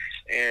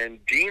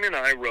 And Dean and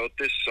I wrote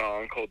this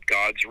song called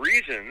God's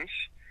Reasons,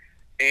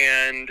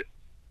 and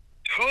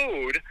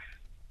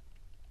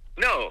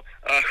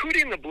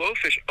Hootie and the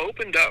Blowfish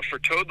opened up for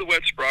Toad the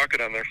Wet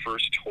Sprocket on their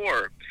first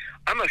tour.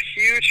 I'm a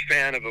huge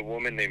fan of a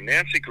woman named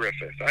Nancy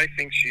Griffith. I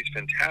think she's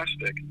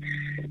fantastic.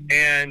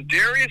 And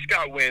Darius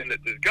got wind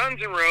that this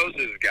Guns N'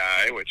 Roses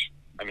guy, which,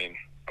 I mean,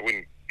 I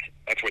wouldn't,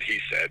 that's what he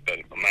said, but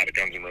I'm not a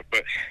Guns N' Roses,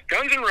 but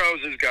Guns N'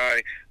 Roses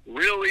guy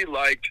really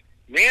liked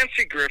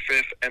Nancy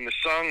Griffith and the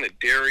song that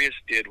Darius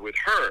did with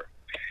her.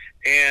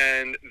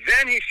 And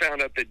then he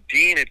found out that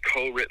Dean had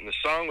co-written the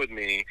song with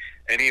me,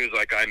 and he was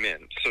like, I'm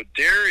in. So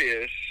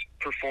Darius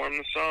performed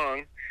the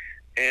song,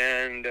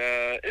 and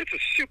it's a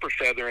super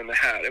feather in the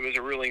hat. It was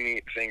a really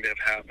neat thing to have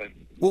happen.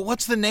 Well,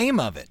 what's the name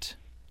of it?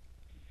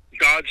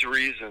 God's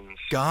Reasons.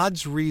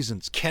 God's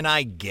Reasons. Can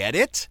I get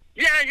it?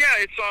 Yeah,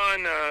 it's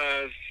on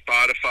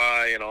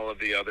Spotify and all of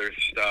the other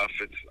stuff.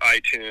 It's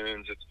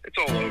iTunes. It's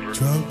all over.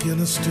 Drunk in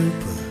a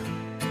stupor,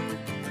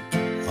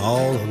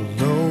 all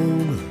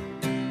alone.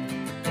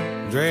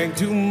 Drank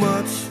too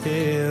much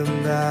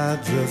and I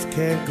just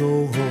can't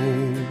go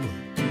home.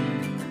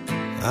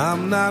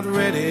 I'm not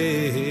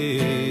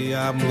ready,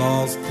 I'm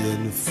lost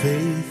in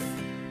faith.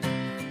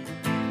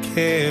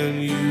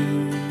 Can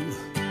you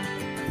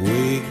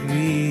wake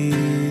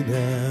me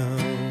down?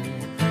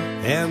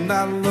 And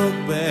I look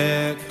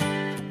back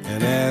and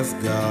and ask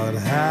God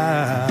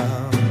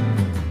how.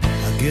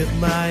 I get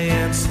my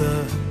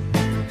answer,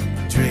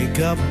 drink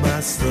up my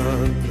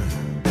son.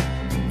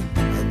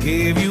 I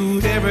gave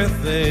you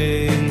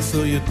everything,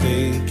 so you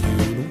think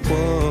you'd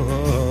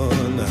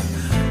won.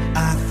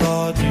 I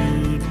thought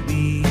you'd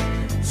be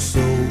so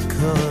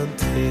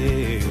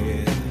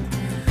content,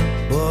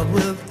 but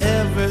with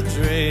every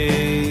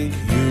drink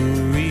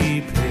you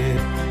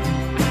repent.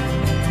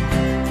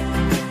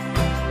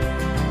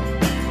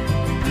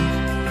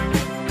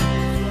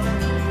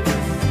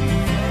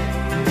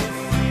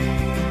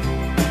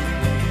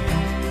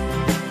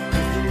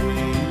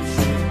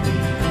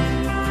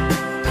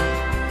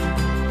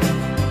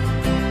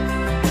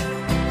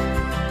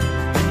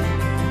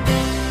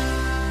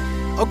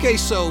 Okay,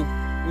 so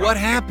what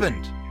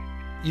happened?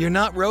 You're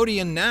not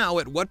roadieing now.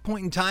 At what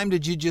point in time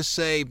did you just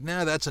say,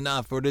 nah, that's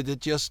enough, or did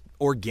it just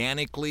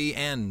organically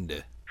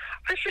end?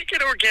 I think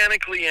it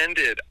organically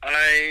ended.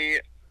 I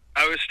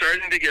was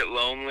starting to get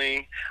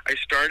lonely. I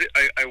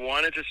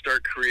wanted to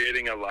start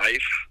creating a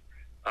life.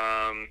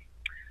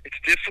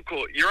 It's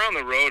difficult. You're on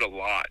the road a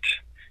lot.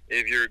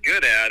 If you're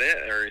good at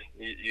it, or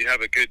you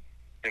have a good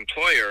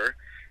employer,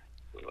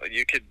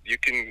 you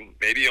can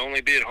maybe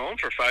only be at home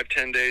for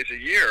 5-10 days a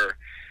year.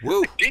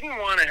 Woo. I didn't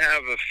want to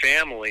have a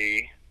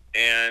family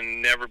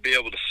and never be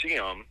able to see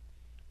them,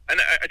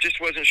 and I just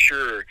wasn't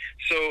sure.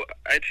 So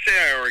I'd say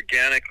I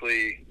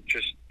organically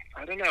just,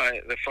 I don't know,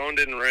 the phone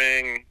didn't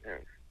ring.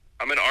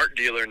 I'm an art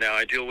dealer now.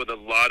 I deal with a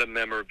lot of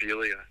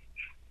memorabilia.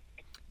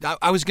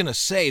 I was going to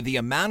say, the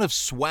amount of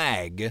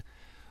swag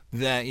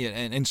that,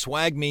 and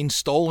swag means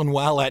stolen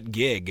while at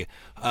gig,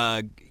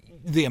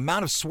 the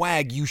amount of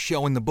swag you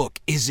show in the book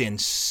is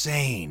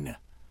insane.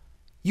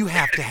 You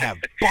have to have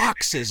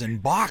boxes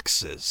and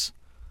boxes.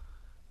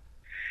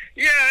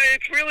 Yeah,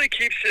 it really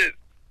keeps it,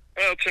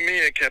 well, to me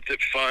it kept it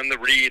fun, the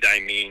read,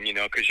 I mean,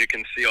 because you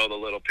can see all the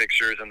little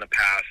pictures and the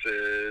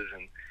passes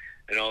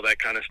and all that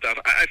kind of stuff.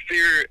 I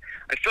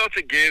felt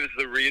it gives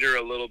the reader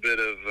a little bit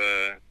of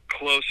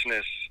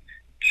closeness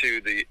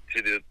to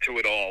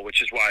it all,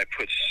 which is why I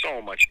put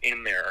so much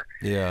in there.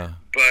 Yeah.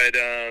 But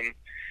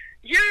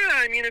yeah,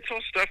 I mean, it's all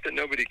stuff that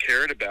nobody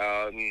cared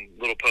about, and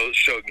little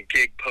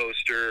gig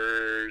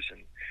posters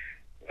and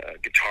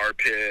guitar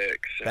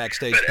picks.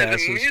 Backstage but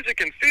passes. As a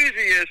music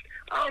enthusiast,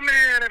 oh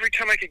man, every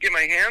time I could get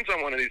my hands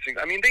on one of these things,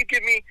 I mean, they'd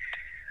give me,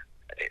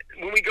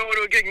 when we go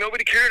to a gig,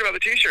 nobody cared about the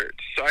t-shirts,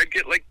 so I'd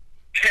get like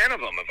 10 of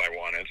them if I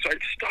wanted. So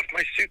I'd stuff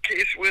my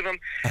suitcase with them,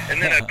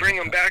 and then I'd bring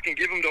them back and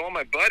give them to all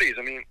my buddies.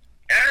 I mean,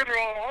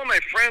 all my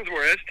friends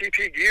wore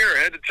STP gear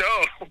head to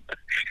toe.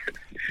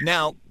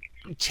 Now,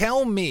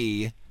 tell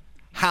me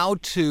how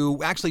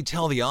to, actually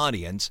tell the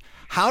audience,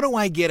 how do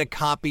I get a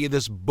copy of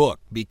this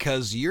book?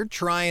 Because you're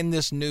trying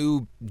this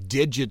new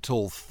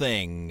digital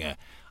thing.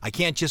 I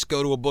can't just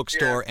go to a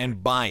bookstore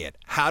and buy it.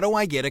 How do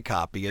I get a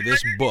copy of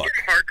this book?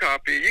 Hard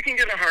copy. You can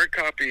get a hard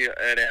copy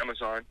at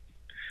Amazon.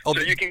 Oh,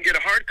 so you can get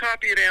a hard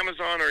copy at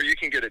Amazon, or you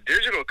can get a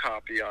digital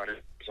copy on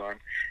Amazon.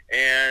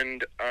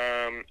 And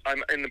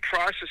I'm in the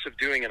process of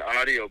doing an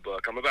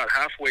audiobook. I'm about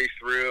halfway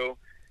through,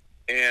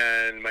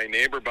 and my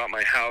neighbor bought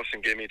my house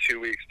and gave me 2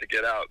 weeks to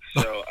get out.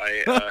 So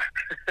I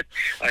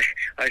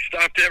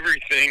stopped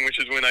everything, which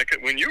is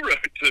when you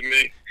wrote to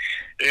me,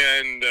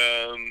 and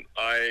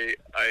I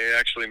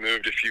actually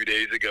moved a few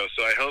days ago.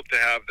 So I hope to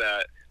have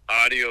that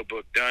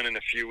audiobook done in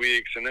a few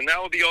weeks, and then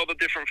that will be all the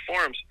different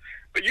forms.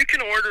 But you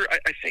can order,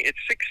 I think it's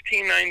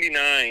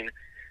 $16.99.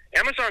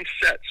 Amazon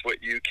sets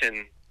what you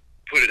can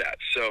put it at.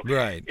 So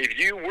right. If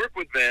you work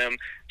with them,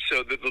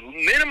 so the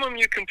minimum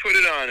you can put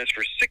it on is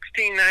for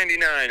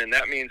 $16.99, and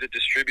that means it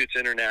distributes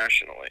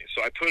internationally.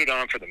 So I put it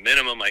on for the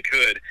minimum I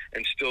could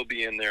and still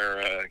be in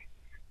their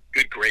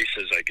good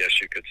graces, I guess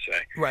you could say.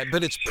 Right,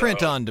 but it's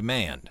print on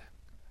demand.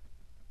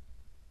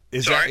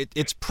 Sorry?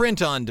 It's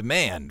print on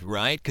demand,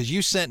 right? Because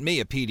you sent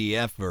me a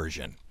PDF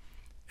version.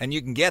 And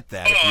you can get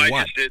that if you want.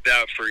 I just did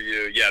that for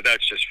you. Yeah,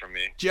 that's just for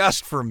me.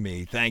 Just for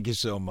me. Thank you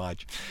so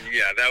much.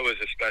 Yeah, that was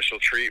a special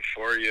treat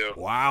for you.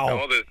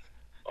 Wow.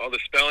 All the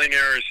spelling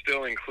errors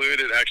still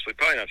included. Actually,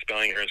 probably not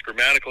spelling errors.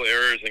 Grammatical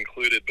errors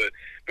included, but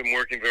been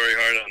working very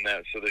hard on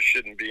that, so there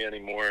shouldn't be any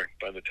more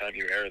by the time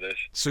you air this.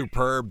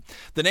 Superb.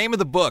 The name of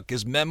the book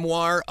is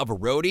Memoir of a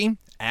Roadie.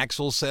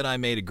 Axel said I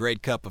made a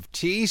great cup of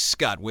tea.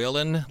 Scott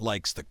Weiland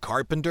likes the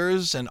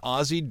Carpenters, and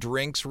Ozzy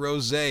drinks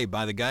rosé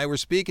by the guy we're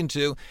speaking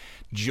to,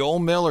 Joel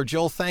Miller.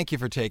 Joel, thank you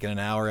for taking an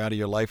hour out of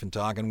your life and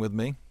talking with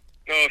me.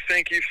 No,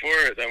 thank you for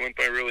it. That went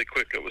by really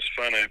quick. It was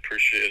fun. I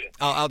appreciate it.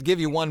 I'll give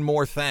you one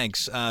more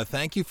thanks.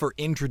 Thank you for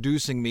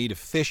introducing me to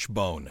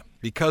Fishbone.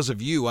 Because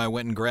of you, I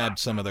went and grabbed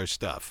some of their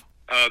stuff.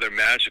 Oh, they're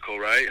magical,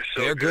 right?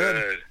 So they're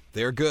good.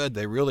 They're good.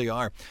 They really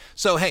are.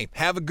 So, hey,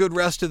 have a good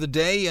rest of the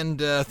day,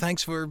 and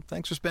thanks for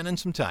spending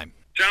some time.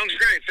 Sounds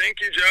great. Thank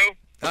you, Joe.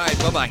 All right,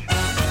 bye-bye.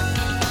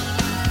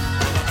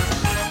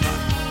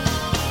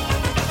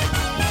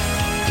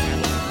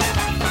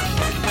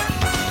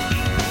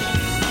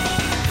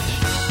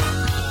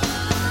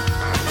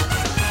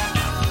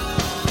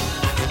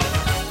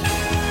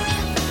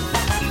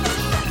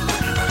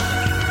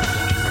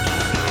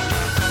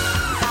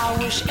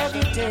 I was wish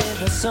every day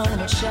the sun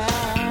would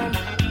shine.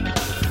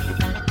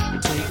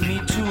 Take me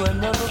to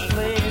another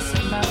place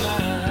in my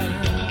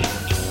mind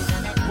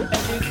where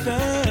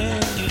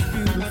everything is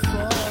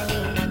beautiful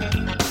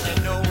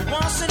and no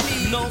wants and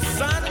needs, no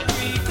sun